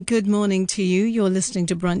good morning to you. You're listening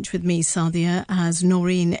to Brunch with me, Sadia, as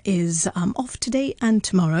Noreen is off today and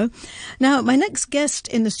tomorrow. Now, my next guest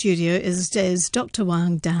in the studio is Dr.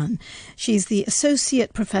 Wang Dan. She's the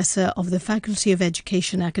Associate Professor of the Faculty of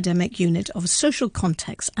Education Academic Unit of Social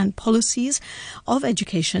Context and Policies of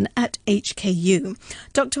Education at HKU.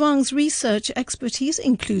 Dr. Wang's research expertise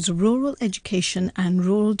includes rural education and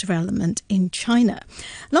rural development in China.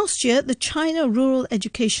 Last year, the China Rural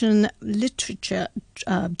Education Literature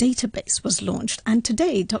database was launched, and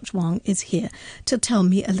today Dr. Wang is here to tell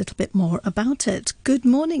me a little bit more about it. Good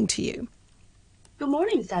morning to you. Good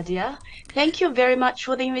morning, Sadia. Thank you very much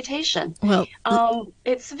for the invitation. Well,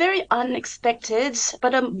 it's very unexpected,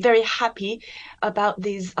 but I'm very happy about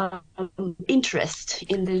this interest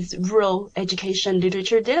in this rural education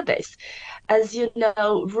literature database. As you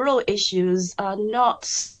know, rural issues are not,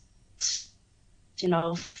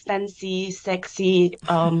 fancy, sexy,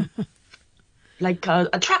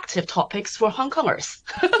 attractive topics for Hong Kongers.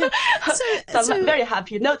 So I'm very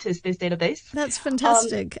happy you noticed this database. That's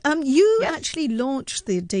fantastic. Yes. Actually launched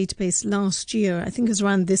the database last year. I think it was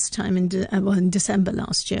around this time in December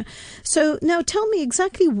last year. So now tell me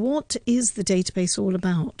exactly, what is the database all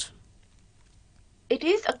about? It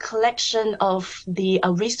is a collection of the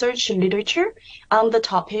research literature on the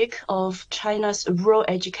topic of China's rural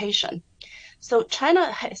education. So China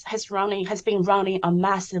has been running a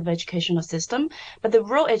massive educational system, but the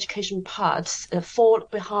rural education parts fall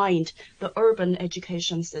behind the urban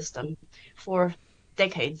education system for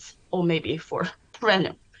decades, or maybe for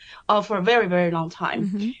perennial, for a very, very long time.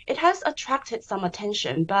 Mm-hmm. It has attracted some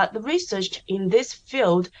attention, but the research in this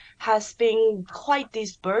field has been quite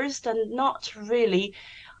dispersed and not really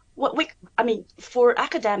for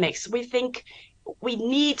academics, we think we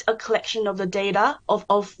need a collection of the data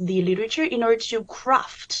of the literature in order to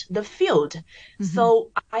craft the field. Mm-hmm. So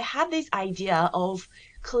I had this idea of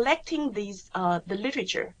collecting these the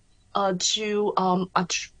literature to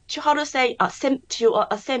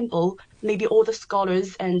assemble maybe all the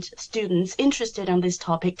scholars and students interested in this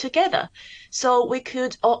topic together. So we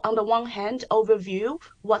could, on the one hand, overview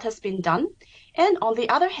what has been done, and on the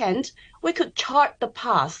other hand, we could chart the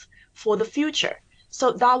path for the future.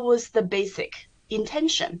 So that was the basic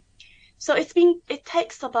intention. So it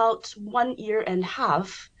takes about 1.5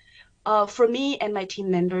 years for me and my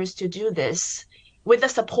team members to do this with the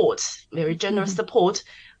support, very generous support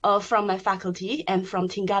from my faculty and from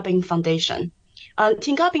Tingabing Foundation.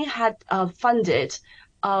 Tingabing had funded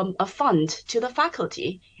a fund to the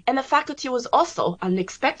faculty, and the faculty was also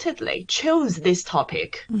unexpectedly chose this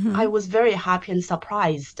topic. Mm-hmm. I was very happy and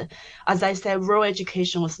surprised. As I said, rural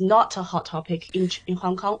education was not a hot topic in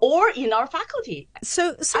Hong Kong or in our faculty.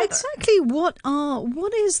 So exactly what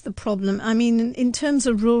is the problem? I mean, in terms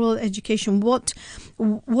of rural education, what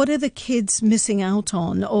are the kids missing out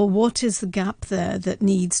on, or what is the gap there that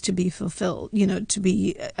needs to be fulfilled, to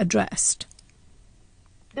be addressed?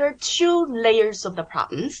 There are two layers of the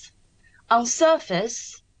problems. On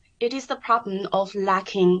surface, it is the problem of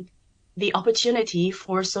lacking the opportunity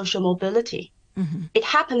for social mobility. Mm-hmm. It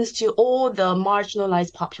happens to all the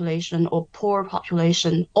marginalized population or poor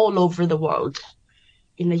population all over the world.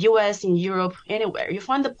 In the US, in Europe, anywhere, you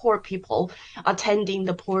find the poor people attending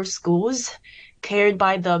the poor schools, cared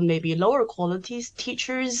by the maybe lower quality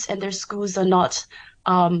teachers, and their schools are not,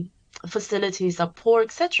 facilities are poor,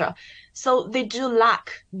 etc. So they do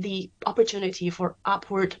lack the opportunity for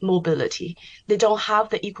upward mobility. They don't have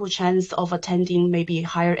the equal chance of attending maybe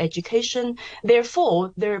higher education.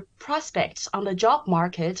 Therefore, their prospects on the job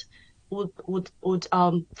market would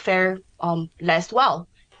fare less well,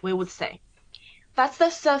 we would say. That's the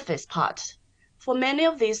surface part. For many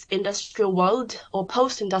of these industrial world or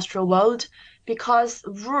post-industrial world, because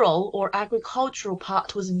rural or agricultural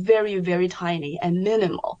part was very, very tiny and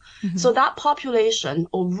minimal. Mm-hmm. So that population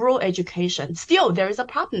or rural education, still there is a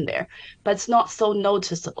problem there, but it's not so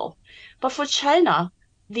noticeable. But for China,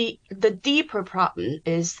 the deeper problem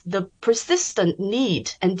is the persistent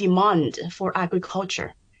need and demand for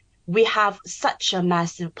agriculture. We have such a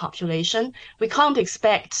massive population. We can't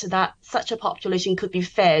expect that such a population could be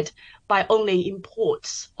fed by only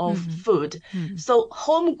imports of food. Mm-hmm. So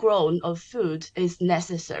homegrown of food is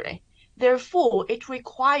necessary. Therefore, it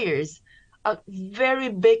requires a very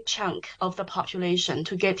big chunk of the population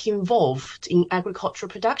to get involved in agricultural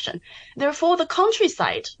production. Therefore, the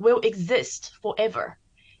countryside will exist forever,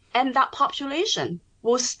 and that population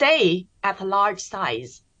will stay at a large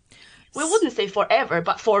size. We wouldn't say forever,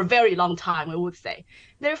 but for a very long time, we would say.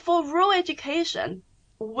 Therefore, rural education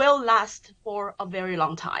will last for a very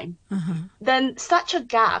long time. Mm-hmm. Then such a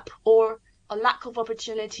gap or a lack of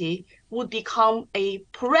opportunity would become a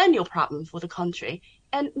perennial problem for the country.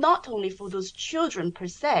 And not only for those children per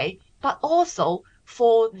se, but also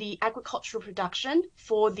for the agricultural production,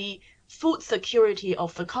 for the food security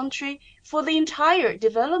of the country, for the entire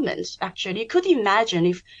development, actually. You could imagine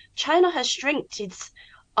if China has shrinked its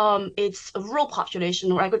rural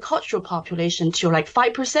population or agricultural population to like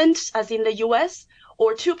 5% as in the US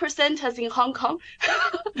or 2% as in Hong Kong,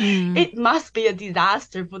 it must be a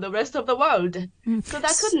disaster for the rest of the world. So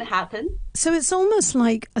that couldn't happen. So it's almost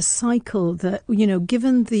like a cycle that,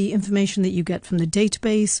 given the information that you get from the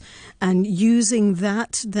database and using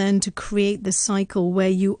that then to create this cycle where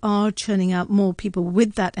you are churning out more people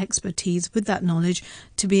with that expertise, with that knowledge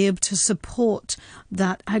to be able to support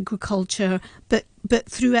that agriculture, but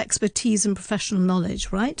through expertise and professional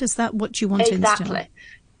knowledge, right? Is that what you want to instill?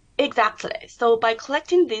 Exactly. So by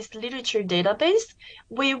collecting this literature database,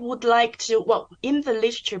 we would like to, well, in the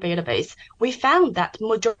literature database, we found that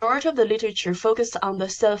majority of the literature focused on the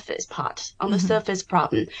surface part, on the surface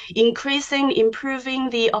problem, improving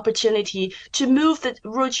the opportunity to move the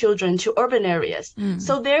rural children to urban areas.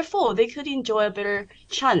 So therefore, they could enjoy a better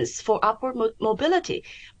chance for upward mobility.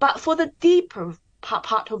 But for the deeper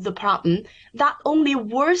part of the problem, that only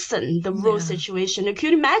worsened the rural situation. You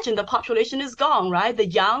could imagine the population is gone, right? The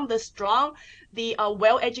young, the strong, the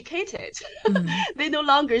well-educated, they no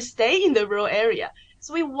longer stay in the rural area.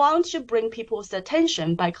 So we want to bring people's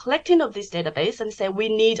attention by collecting of this database and say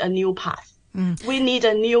we need a new path. We need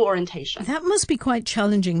a new orientation. That must be quite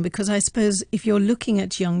challenging because I suppose if you're looking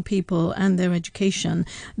at young people and their education,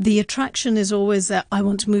 the attraction is always that I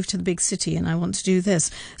want to move to the big city and I want to do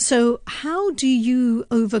this. So how do you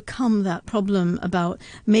overcome that problem about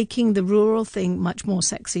making the rural thing much more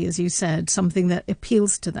sexy, as you said, something that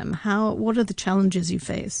appeals to them? What are the challenges you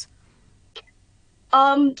face?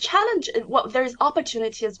 Well, there's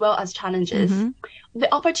opportunity as well as challenges.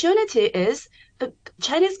 The opportunity is the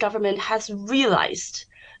Chinese government has realized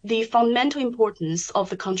the fundamental importance of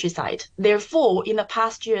the countryside. Therefore, in the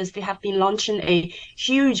past years, they have been launching a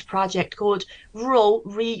huge project called Rural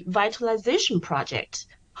Revitalization Project.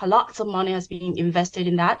 Lots of money has been invested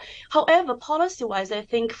in that. However, policy-wise, I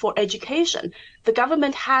think for education, the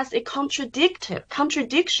government has a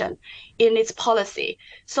contradiction in its policy.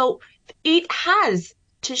 So it has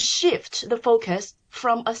to shift the focus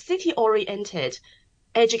from a city-oriented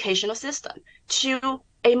educational system to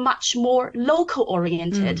a much more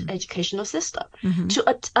local-oriented educational system, to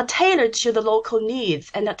a tailored to the local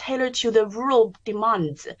needs and a tailored to the rural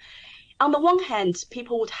demands. On the one hand,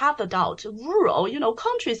 people would have the doubt, rural,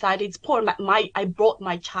 countryside is poor. I brought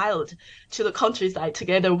my child to the countryside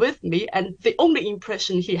together with me, and the only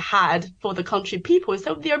impression he had for the country people is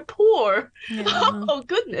that they're poor. Yeah. Oh,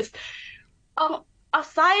 goodness.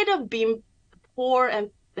 Aside of being poor and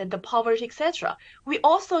the poverty, etc., we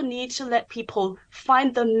also need to let people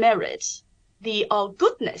find the merit, the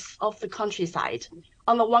goodness of the countryside.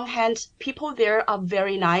 On the one hand, people there are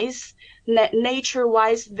very nice,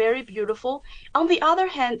 nature-wise, very beautiful. On the other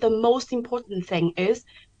hand, the most important thing is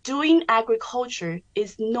doing agriculture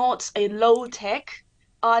is not a low-tech,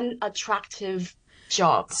 unattractive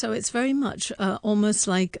job. So it's very much almost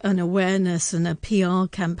like an awareness and a PR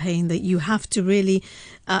campaign that you have to really,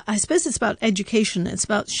 I suppose it's about education. It's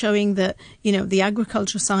about showing that, the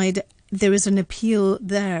agriculture side, there is an appeal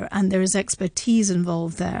there and there is expertise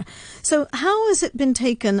involved there. So how has it been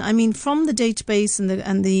taken? I mean, from the database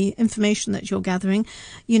and the information that you're gathering,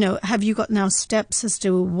 have you got now steps as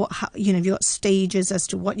to have you got stages as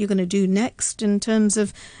to what you're going to do next in terms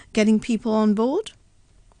of getting people on board?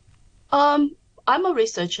 I'm a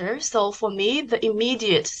researcher, so for me, the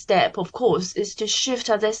immediate step, of course, is to shift,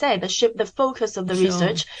 as I said, the focus of the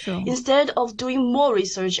research. Sure. Instead of doing more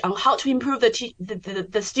research on how to improve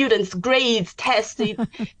the students' grades, tests,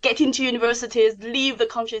 get into universities, leave the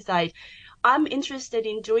countryside. I'm interested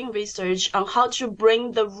in doing research on how to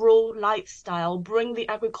bring the rural lifestyle, bring the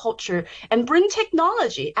agriculture, and bring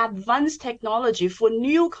technology, advanced technology for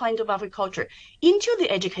new kind of agriculture into the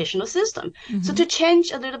educational system. So to change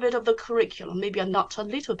a little bit of the curriculum, maybe not a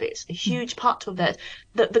little bit, a huge part of that,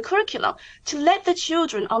 the curriculum, to let the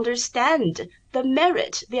children understand the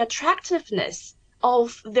merit, the attractiveness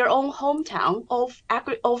of their own hometown, of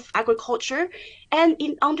agriculture, and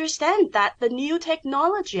understand that the new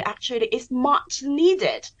technology actually is much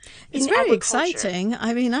needed. It's very exciting.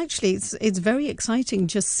 I mean, actually, it's very exciting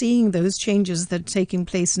just seeing those changes that are taking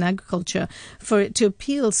place in agriculture, for it to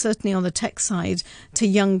appeal, certainly on the tech side, to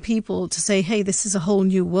young people to say, hey, this is a whole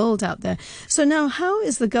new world out there. So now, how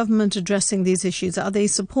is the government addressing these issues? Are they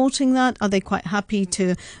supporting that? Are they quite happy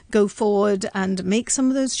to go forward and make some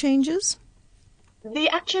of those changes? They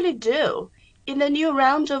actually do. in the new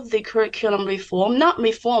round of the curriculum reform, not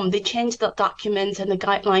reform, they change the documents and the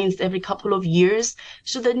guidelines every couple of years.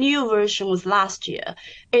 So the new version was last year.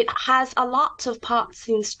 It has a lot of parts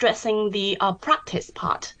in stressing the practice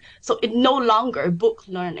part. So it no longer book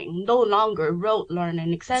learning, no longer rote learning,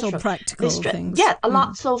 So etc. They practical stress, things. yeah, a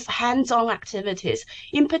lot of hands-on activities.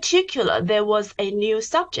 In particular, there was a new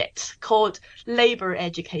subject called labor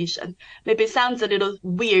education. Maybe it sounds a little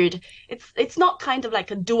weird. It's not kind of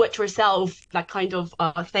like a do-it-yourself like kind of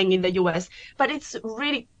thing in the US, but it's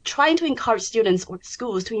really trying to encourage students or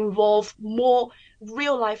schools to involve more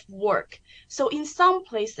real-life work. So in some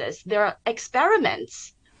places, there are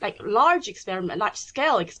experiments like large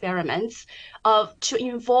scale experiments to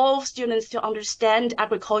involve students to understand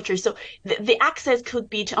agriculture. So the access could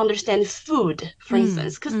be to understand food, for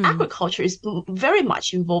instance, because agriculture is very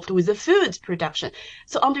much involved with the food production.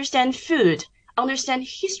 So understand food, understand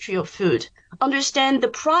history of food, understand the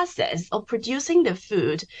process of producing the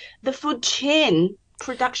food chain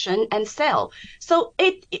production and sale. So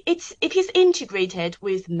it is integrated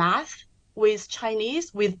with math, with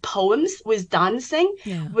Chinese, with poems, with dancing,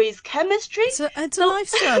 Yeah. with chemistry. So it's a So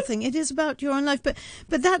lifestyle thing. It is about your own life, but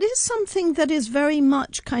that is something that is very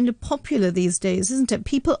much kind of popular these days, isn't it?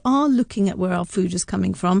 People are looking at where our food is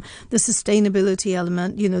coming from, the sustainability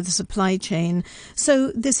element, the supply chain.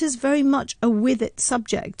 So this is very much a with it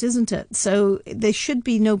subject, isn't it? So there should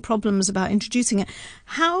be no problems about introducing it.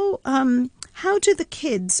 How do the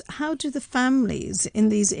kids, how do the families in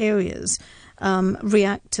these areas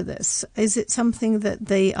react to this? Is it something that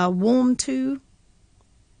they are warm to?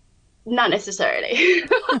 not necessarily.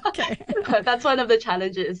 Okay. That's one of the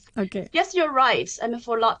challenges. Okay. Yes, you're right. I mean,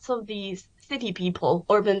 for lots of these city people,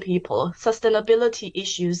 urban people, sustainability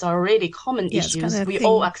issues are already common Yeah, it's kind issues of a we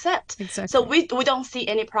all thing. accept. So Exactly. we don't see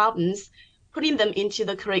any problems putting them into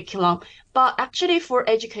the curriculum. But actually for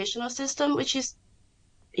educational system, which is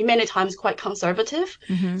many times quite conservative.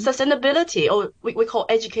 Sustainability, or we call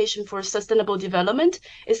education for sustainable development,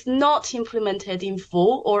 is not implemented in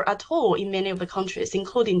full or at all in many of the countries,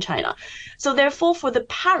 including China. So therefore, for the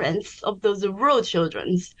parents of those rural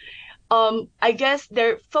children, I guess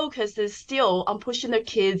their focus is still on pushing their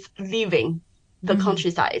kids leaving the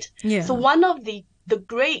countryside. So Yeah. one of the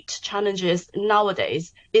great challenges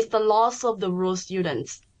nowadays is the loss of the rural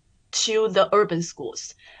students to the urban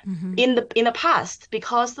schools. In the past,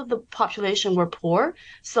 because of the population were poor,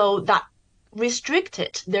 so that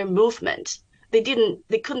restricted their movement. They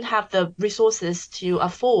couldn't have the resources to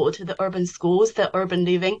afford the urban schools, the urban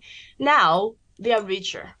living. Now they are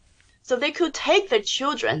richer. So they could take their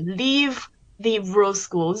children, leave the rural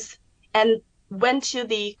schools and went to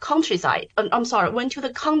the countryside. I'm sorry, went to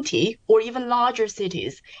the county or even larger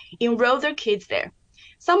cities, enroll their kids there.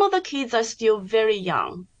 Some of the kids are still very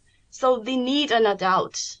young, so they need an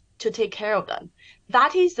adult to take care of them.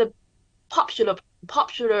 That is a popular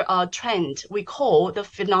popular trend we call the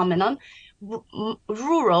phenomenon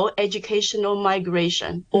rural educational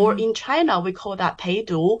migration, or in China we call that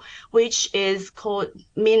peidu, which is called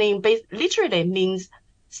meaning literally means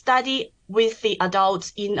study with the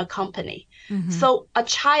adults in a company. So a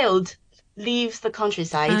child leaves the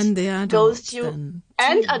countryside, And the goes adults to then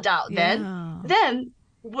an too. adult, Yeah. then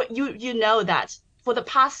what you know that for the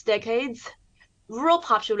past decades rural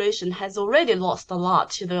population has already lost a lot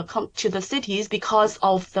to the cities because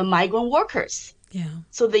of the migrant workers. Yeah.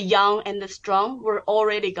 So the young and the strong were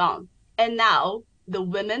already gone. And now the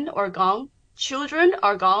women are gone, children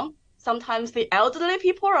are gone. Sometimes the elderly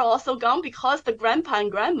people are also gone because the grandpa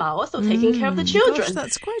and grandma are also taking care of the Gosh, children.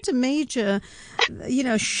 that's quite a major,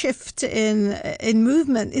 shift in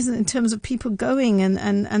movement, isn't it, in terms of people going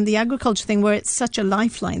and the agriculture thing where it's such a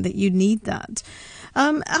lifeline that you need that.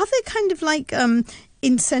 Are there kind of like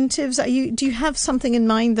incentives? Do you have something in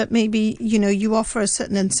mind that maybe, you offer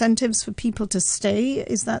certain incentives for people to stay?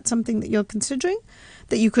 Is that something that you're considering?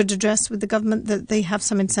 That you could address with the government, that they have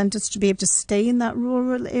some incentives to be able to stay in that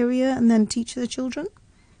rural area and then teach their children?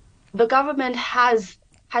 The government has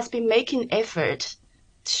been making effort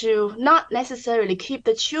to not necessarily keep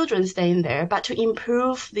the children staying there, but to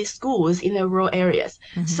improve the schools in the rural areas.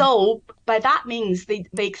 So by that means, they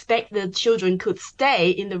expect the children could stay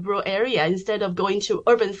in the rural area instead of going to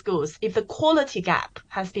urban schools if the quality gap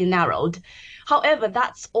has been narrowed. However,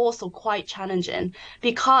 that's also quite challenging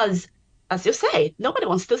because, as you say, nobody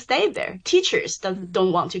wants to stay there. Teachers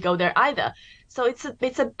don't want to go there either. So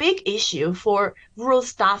it's a big issue for rural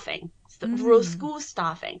staffing, rural school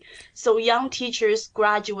staffing. So young teachers,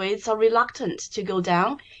 graduates are reluctant to go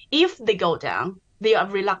down. If they go down, they are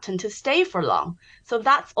reluctant to stay for long. So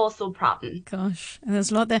that's also a problem. Gosh, and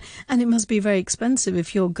there's a lot there. And it must be very expensive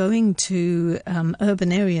if you're going to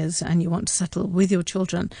urban areas and you want to settle with your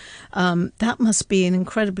children. That must be an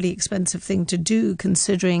incredibly expensive thing to do,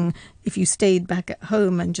 considering if you stayed back at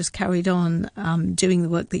home and just carried on doing the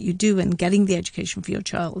work that you do and getting the education for your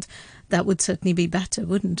child, that would certainly be better,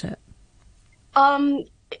 wouldn't it?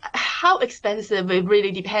 How expensive, it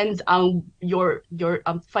really depends on your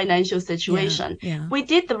financial situation. Yeah. We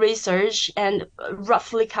did the research and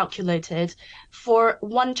roughly calculated for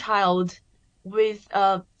one child with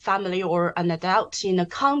a family or an adult in a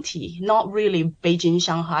county, not really Beijing,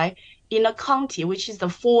 Shanghai, in a county, which is the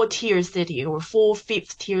 4-tier city or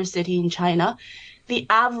 5th-tier city in China, the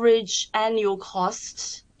average annual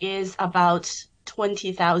cost is about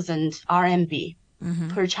 20,000 RMB.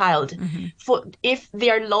 Per child. For if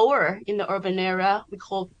they are lower in the urban area, we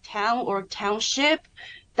call town or township,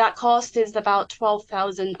 that cost is about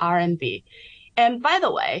 12,000 RMB. And by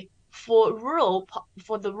the way, for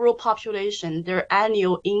the rural population, their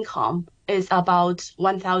annual income is about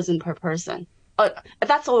 1,000 per person.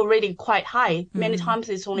 That's already quite high. Many times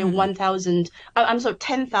it's only 1,000. I'm sorry,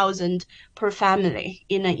 10,000 per family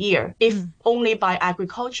in a year, if only by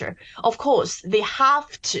agriculture. Of course, they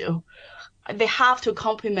have to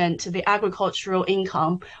complement the agricultural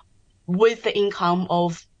income with the income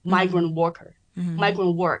of migrant work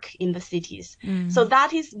in the cities. So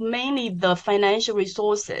that is mainly the financial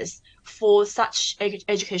resources for such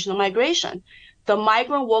educational migration. The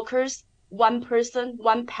migrant workers, one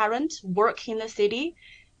parent work in the city,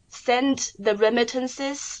 send back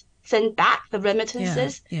the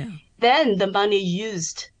remittances, then the money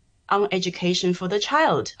used on education for the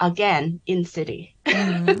child, again, in city.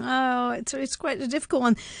 Oh, it's quite a difficult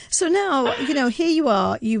one. So now, here you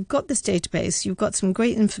are, you've got this database, you've got some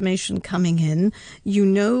great information coming in, you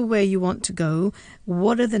know where you want to go.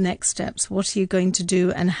 What are the next steps? What are you going to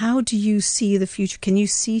do? And how do you see the future? Can you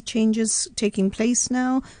see changes taking place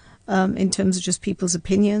now in terms of just people's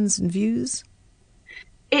opinions and views?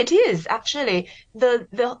 It is actually the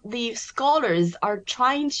scholars are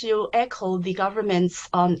trying to echo the government's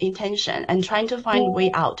intention and trying to find a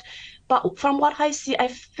way out. But from what I see, I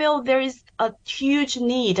feel there is a huge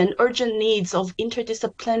need and urgent needs of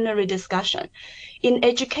interdisciplinary discussion. In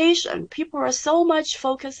education, people are so much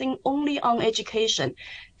focusing only on education,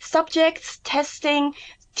 subjects, testing,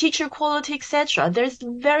 teacher quality, etc. There's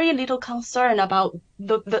very little concern about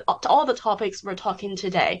all the topics we're talking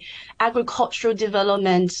today, agricultural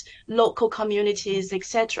development, local communities,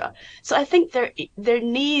 etc. So I think the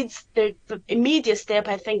immediate step,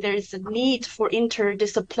 I think there is a need for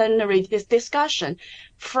interdisciplinary discussion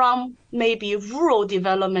from maybe rural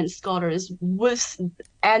development scholars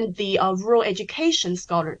and the rural education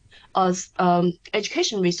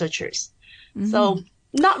education researchers. So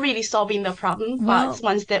not really solving the problem, but it's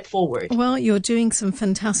one step forward. Well, you're doing some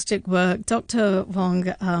fantastic work. Dr.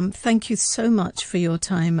 Wang, thank you so much for your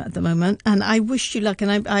time at the moment. And I wish you luck.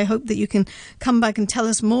 And I hope that you can come back and tell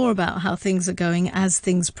us more about how things are going as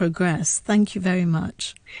things progress. Thank you very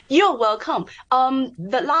much. You're welcome.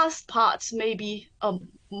 The last part may be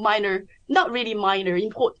minor, not really minor,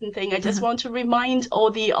 important thing. I just want to remind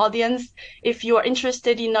all the audience, if you are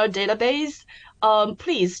interested in our database,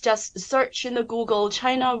 please just search in the Google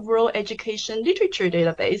China Rural Education Literature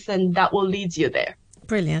Database, and that will lead you there.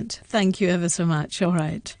 Brilliant. Thank you ever so much. All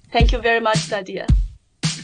right. Thank you very much, Sadia.